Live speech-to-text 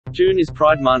June is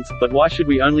Pride Month, but why should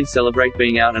we only celebrate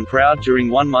being out and proud during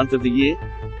one month of the year?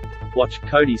 Watch,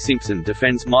 Cody Simpson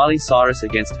defends Miley Cyrus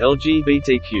against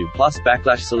LGBTQ+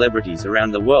 backlash. Celebrities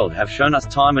around the world have shown us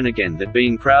time and again that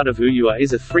being proud of who you are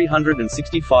is a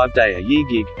 365-day-a-year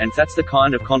gig, and that's the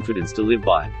kind of confidence to live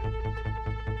by.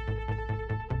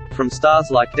 From stars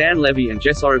like Levy and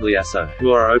Jess Origliasso,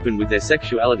 who are open with their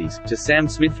sexualities, to Sam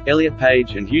Smith, Elliot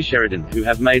and Hugh Sheridan, who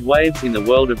have made waves in the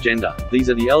world of gender, these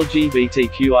are the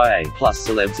LGBTQIA+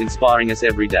 celebs inspiring us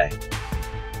every day.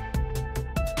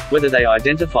 Whether they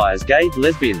identify as gay,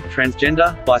 lesbian,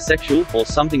 transgender, bisexual, or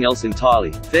something else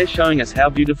entirely, they're showing us how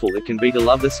beautiful it can be to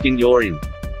love the skin you're in.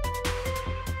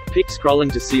 Pick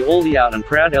scrolling to see all the out and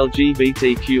proud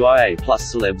LGBTQIA+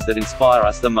 celebs that inspire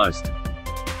us the most.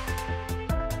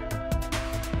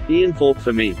 Thorpe: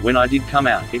 for me, when I did come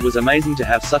out, it was amazing to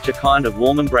have such a kind of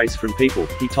warm embrace from people,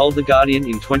 he told The Guardian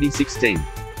in 2016.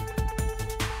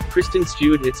 Kristen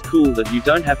Stewart: it's cool that you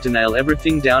don't have to nail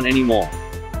everything down anymore.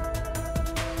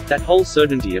 That whole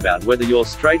certainty about whether you're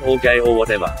straight or gay or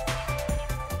whatever.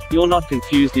 You're not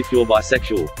confused if you're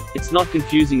bisexual. It's not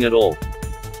confusing at all.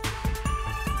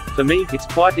 For me, it's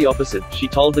quite the opposite, she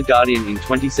told The Guardian in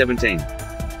 2017.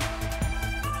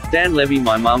 Levy: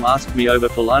 my mum asked me over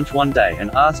for lunch one day and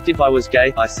asked if I was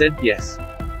gay. I said yes.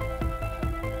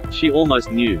 She almost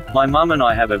knew. My mum and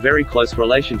I have a very close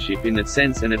relationship in that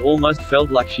sense, and it almost felt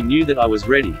like she knew that I was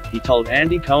ready, he told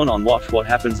Andy Cohen on Watch What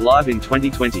Happens Live in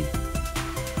 2020.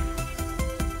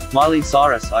 Miley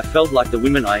Cyrus: I felt like the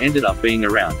women I ended up being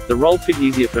around, the role fit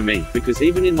easier for me, because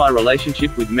even in my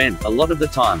relationship with men, a lot of the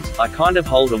times, I kind of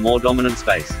hold a more dominant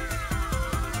space.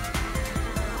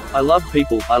 I love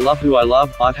people, I love who I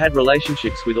love, I've had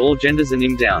relationships with all genders and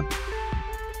I'm down.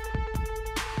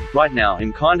 Right now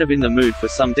I'm kind of in the mood for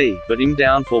some D, but I'm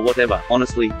down for whatever,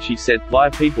 honestly, she said, via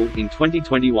People, in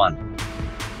 2021.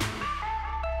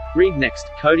 Read next,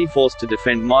 Cody forced to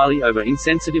defend Miley over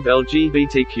insensitive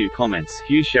LGBTQ comments.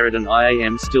 Hugh Sheridan: I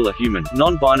am still a human,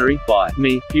 non-binary, bi,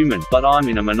 me, human, but I'm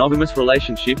in a monogamous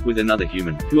relationship with another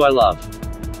human, who I love.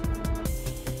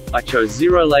 I chose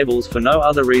zero labels for no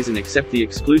other reason except the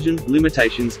exclusion,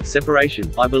 limitations, separation,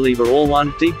 I believe are all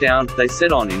one, deep down, they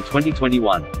said on in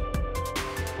 2021.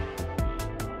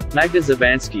 Magda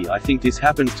Szubanski: I think this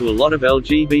happens to a lot of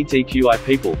LGBTQI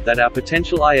people, that our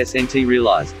potential isn't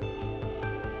realized.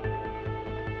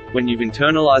 When you've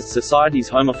internalized society's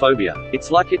homophobia,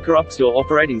 it's like it corrupts your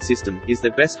operating system, is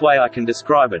the best way I can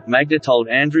describe it, Magda told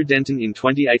Andrew Denton in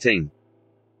 2018.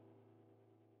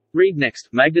 Read next,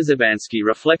 Magda Szubanski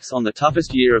reflects on the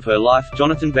toughest year of her life.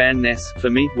 Jonathan Van Ness: for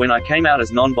me, when I came out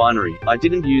as non-binary, I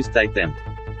didn't use they, them.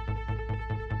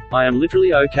 I am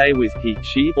literally okay with he,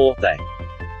 she, or they.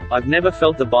 I've never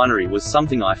felt the binary was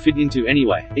something I fit into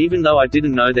anyway, even though I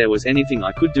didn't know there was anything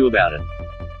I could do about it.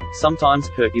 Sometimes,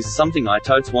 her is something I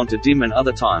totes want to dim and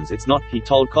other times it's not, he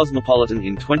told Cosmopolitan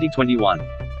in 2021.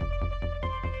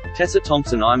 Tessa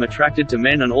Thompson: I'm attracted to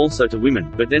men and also to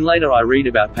women, but then later I read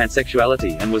about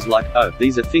pansexuality and was like, oh,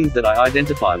 these are things that I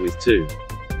identify with too.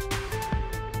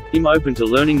 I'm open to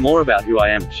learning more about who I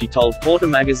am, she told Thorpe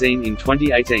magazine in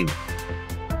 2018.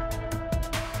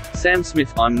 Sam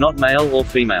Smith: I'm not male or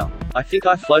female. I think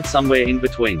I float somewhere in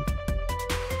between.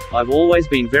 I've always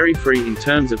been very free in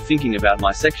terms of thinking about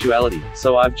my sexuality,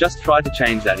 so I've just tried to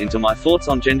change that into my thoughts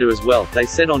on gender as well, they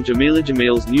said on Jamila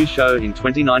Jamil's new show in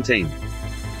 2019.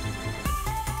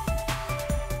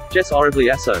 Jess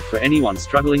Origliasso: for anyone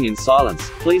struggling in silence,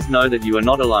 please know that you are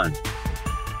not alone.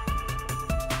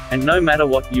 And no matter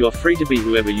what, you are free to be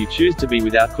whoever you choose to be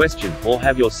without question, or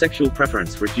have your sexual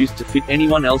preference reduced to fit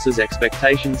anyone else's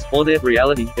expectations, or their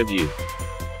reality of you.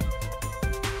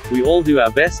 We all do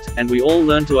our best, and we all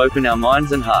learn to open our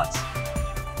minds and hearts.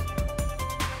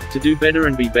 To do better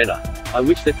and be better. I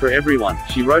wish that for everyone,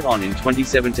 she wrote on in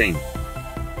 2017.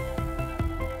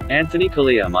 Anthony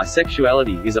Collier: my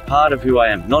sexuality is a part of who I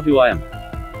am, not who I am.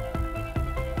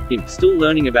 I'm still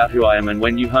learning about who I am, and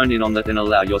when you hone in on that and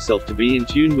allow yourself to be in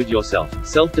tune with yourself,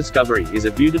 self-discovery is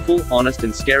a beautiful, honest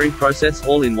and scary process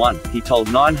all in one, he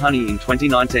told 9 Honey in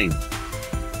 2019.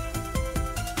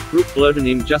 Brooke blurted: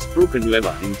 I'm just Brooke and whoever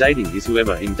I'm dating is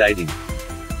whoever I'm dating.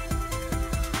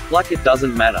 Like it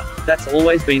doesn't matter. That's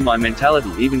always been my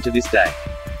mentality even to this day.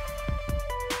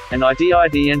 And I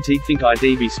didn't think I'd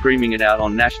be screaming it out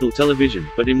on national television,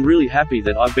 but I'm really happy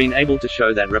that I've been able to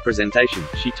show that representation,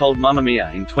 she told Mamma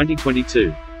Mia in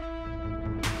 2022.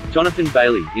 Jonathan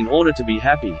Bailey: in order to be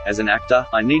happy, as an actor,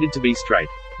 I needed to be straight.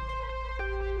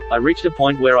 I reached a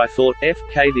point where I thought,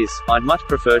 I'd much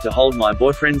prefer to hold my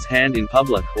boyfriend's hand in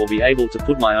public, or be able to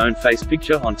put my own face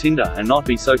picture on Tinder and not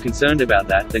be so concerned about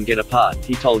that than get a part,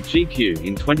 he told GQ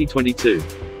in 2022.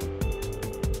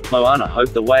 Moana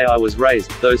hope the way I was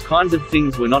raised, those kinds of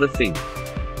things were not a thing.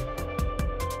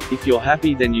 If you're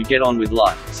happy then you get on with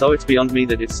life, so it's beyond me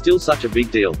that it's still such a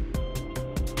big deal.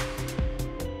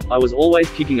 I was always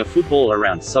kicking a football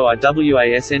around, so I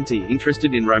wasn't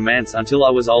interested in romance until I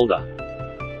was older.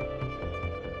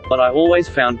 But I always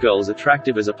found girls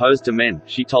attractive as opposed to men,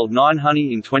 she told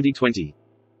 9honey in 2020.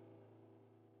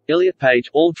 Elliot Page,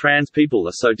 all trans people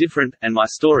are so different, and my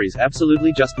story's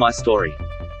absolutely just my story.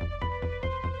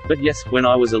 But yes, when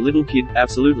I was a little kid,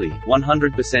 absolutely,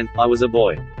 100%, I was a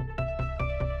boy.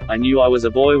 I knew I was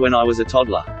a boy when I was a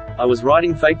toddler. I was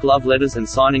writing fake love letters and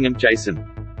signing them Jason.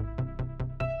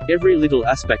 Every little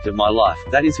aspect of my life,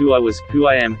 that is who I was, who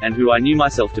I am, and who I knew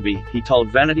myself to be, he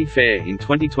told Vanity Fair in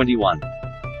 2021.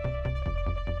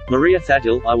 Maria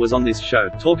Thattil, I was on this show,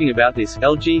 talking about this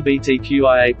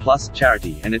LGBTQIA+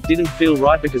 charity, and it didn't feel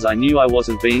right because I knew I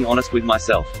wasn't being honest with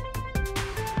myself.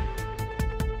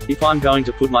 If I'm going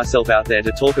to put myself out there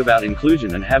to talk about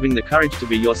inclusion and having the courage to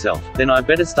be yourself, then I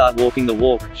better start walking the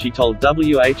walk, she told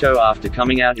WHO after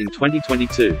coming out in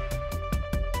 2022.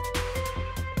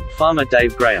 Farmer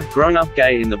Dave Graham, growing up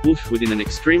gay in the bush within an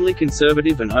extremely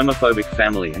conservative and homophobic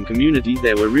family and community,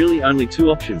 there were really only two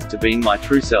options to being my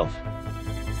true self.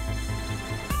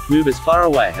 Move as far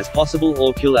away as possible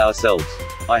or kill ourselves.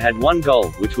 I had one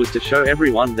goal, which was to show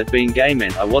everyone that being gay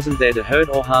meant I wasn't there to hurt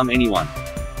or harm anyone.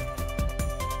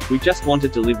 We just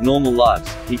wanted to live normal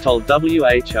lives, he told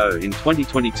WHO in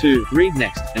 2022. Read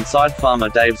next. Inside Farmer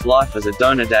Dave's life as a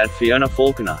donor dad Fiona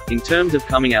Falconer. In terms of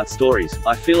coming out stories,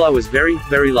 I feel I was very,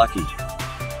 very lucky.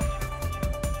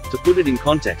 To put it in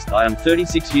context, I am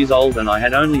 36 years old and I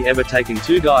had only ever taken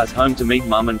two guys home to meet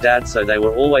mum and dad, so they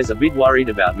were always a bit worried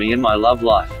about me and my love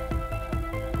life.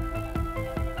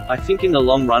 I think in the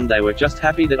long run they were just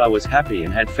happy that I was happy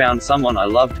and had found someone I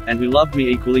loved, and who loved me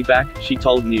equally back, she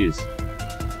told News.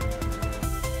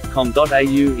 .com.au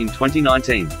in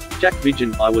 2019. Jack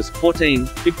Vision, I was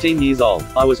 15 years old.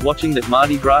 I was watching that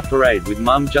Mardi Gras parade with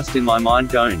mum, just in my mind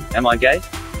going, am I gay?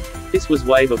 This was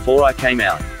way before I came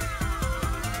out.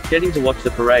 Getting to watch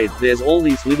the parade, there's all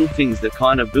these little things that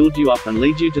kind of build you up and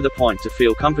lead you to the point to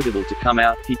feel comfortable to come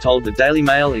out, he told the Daily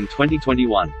Mail in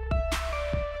 2021.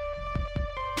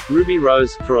 Ruby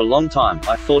Rose, for a long time,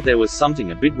 I thought there was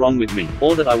something a bit wrong with me,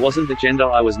 or that I wasn't the gender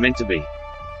I was meant to be.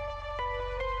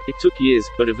 It took years,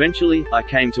 but eventually, I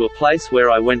came to a place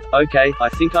where I went, okay, I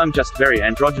think I'm just very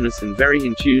androgynous and very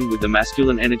in tune with the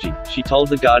masculine energy, she told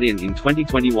The Guardian in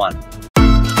 2021.